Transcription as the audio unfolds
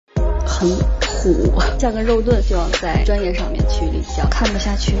很虎，像个肉盾，希望在专业上面去领教。看不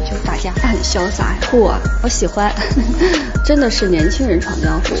下去就打架，他很潇洒酷啊，我喜欢。真的是年轻人闯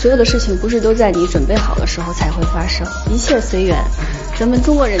江湖，所有的事情不是都在你准备好的时候才会发生，一切随缘。咱们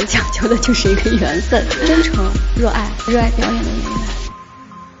中国人讲究的就是一个缘分，真诚、热爱表演的演员。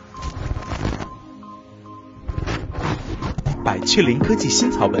百雀羚科技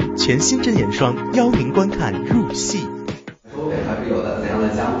新草本全新真言霜，邀您观看入戏。周翡他是有了怎样的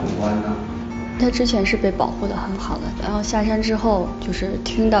江湖观呢？他之前是被保护得很好的，然后下山之后，就是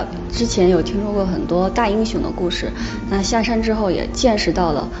之前有听说过很多大英雄的故事，那下山之后也见识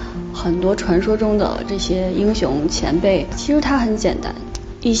到了很多传说中的这些英雄前辈。其实他很简单，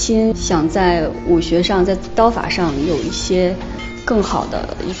一心想在武学上，在刀法上有一些更好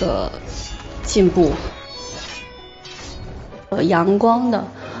的一个进步，阳光的，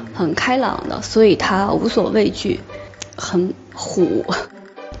很开朗的，所以他无所畏惧，很虎。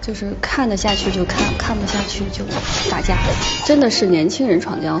就是看得下去就看，看不下去就打架。真的是年轻人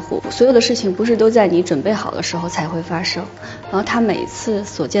闯江湖，所有的事情不是都在你准备好的时候才会发生。然后他每次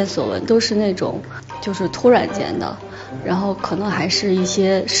所见所闻都是那种就是突然间的，然后可能还是一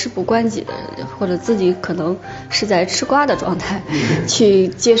些事不关己的人，或者自己可能是在吃瓜的状态去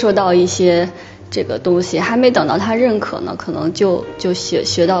接受到一些这个东西，还没等到他认可呢，可能就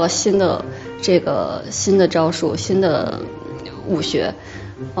学到了新的招数，新的武学。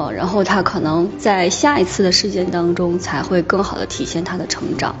然后他可能在下一次的事件当中才会更好的体现他的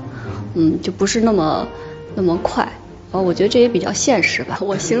成长，就不是那么快。我觉得这也比较现实吧。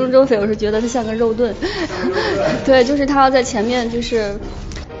我形容周翡，我是觉得他像个肉盾，对，就是他要在前面就是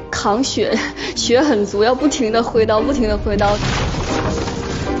扛血很足，要不停的挥刀，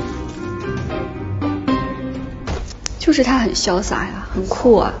就是他很潇洒呀，很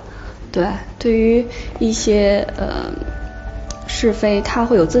酷啊。对于一些是非，他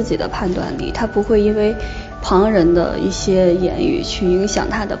会有自己的判断力，他不会因为旁人的一些言语去影响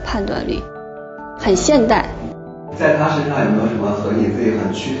他的判断力，很现代。在他身上有没有什么和你自己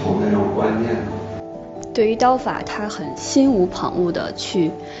很趋同的那种观念呢？对于刀法，他很心无旁骛的去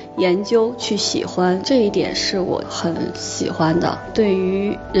研究、去喜欢，这一点是我很喜欢的。对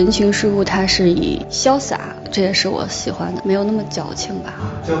于人情世故，他是以潇洒，这也是我喜欢的，没有那么矫情吧。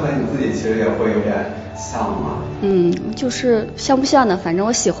就和你自己其实也会有点像吗？就是像不像呢？反正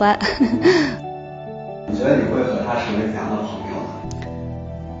我喜欢。你觉得你会和他成为怎样的朋友呢？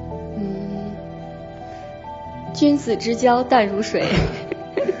君子之交淡如水。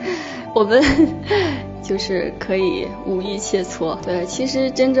我们就是可以无意切磋。对，其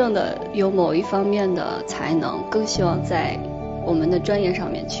实真正的有某一方面的才能，更希望在我们的专业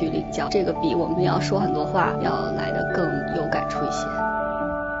上面去领教，这个比我们要说很多话要来得更有感触一些。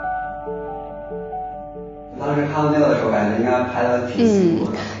当时看到那个的时候，感觉应该拍得挺辛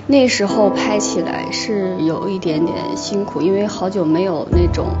苦的。那时候拍起来是有一点点辛苦，因为好久没有那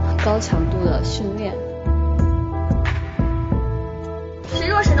种高强度的训练。谁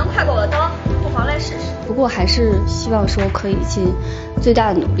若是能快过我的刀，不妨来试试。不过还是希望说可以尽最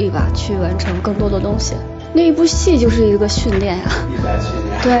大的努力吧，去完成更多的东西。那一部戏就是一个训练呀。一直在训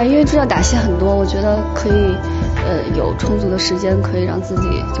练。对，因为知道打戏很多，我觉得可以有充足的时间，可以让自己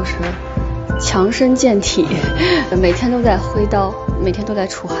就是强身健体，每天都在挥刀，每天都在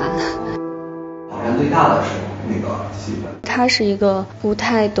出汗。挑战最大的是那个戏份。他是一个不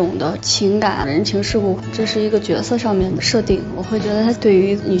太懂得情感、人情世故，这是一个角色上面的设定。我会觉得他对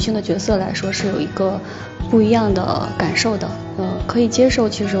于女性的角色来说是有一个不一样的感受的，可以接受。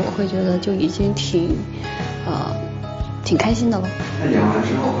其实我会觉得就已经挺开心的了。那演完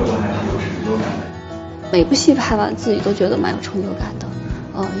之后会不会还挺有成就感的？每部戏拍完自己都觉得蛮有成就感的。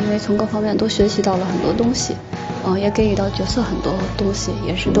因为从各方面都学习到了很多东西，也给予到角色很多东西，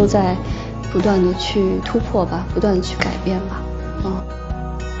也是都在不断的去突破吧，不断的去改变吧。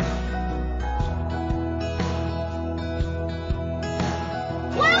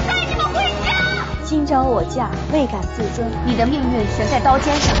我要带你们回家。今朝我嫁，未敢自尊。你的命运悬在刀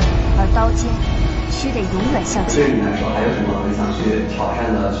尖上，而刀尖须得永远向前。对你来说，还有什么很想去挑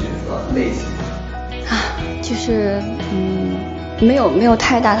战的角色类型？就是没有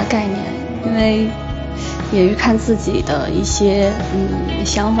太大的概念，因为也是看自己的一些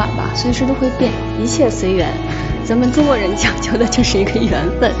想法吧，随时都会变，一切随缘。咱们中国人讲究的就是一个缘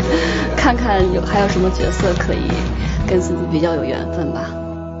分，看看还有什么角色可以跟自己比较有缘分吧。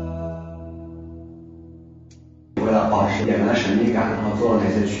为了保持演员的神秘感，然后做了哪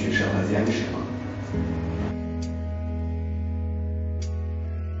些取舍和坚持吗？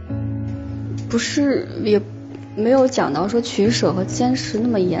不是，也没有讲到说取舍和坚持那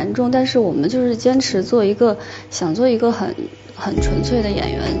么严重，但是我们就是坚持想做一个很纯粹的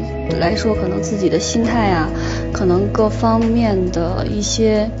演员来说，可能自己的心态啊，可能各方面的一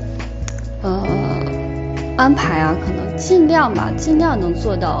些安排啊，可能尽量能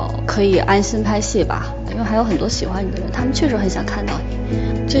做到可以安心拍戏吧，因为还有很多喜欢你的人，他们确实很想看到你，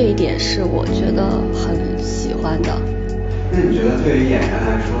这一点是我觉得很喜欢的。那你觉得对于演员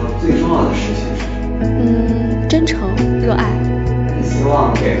来说最重要的事情是什么？真诚、热爱。你希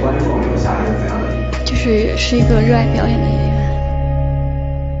望给观众留下一个怎样的印象？是一个热爱表演的演员。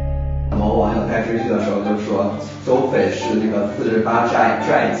很多网友在追剧的时候就说周翡是那个48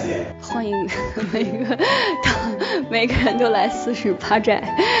寨姐，欢迎每个人都来48寨。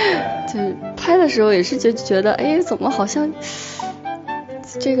就是拍的时候也是觉得怎么好像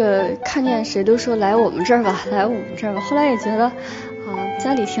这个看见谁都说来我们这儿吧，后来也觉得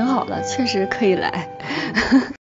家里挺好的，确实可以来。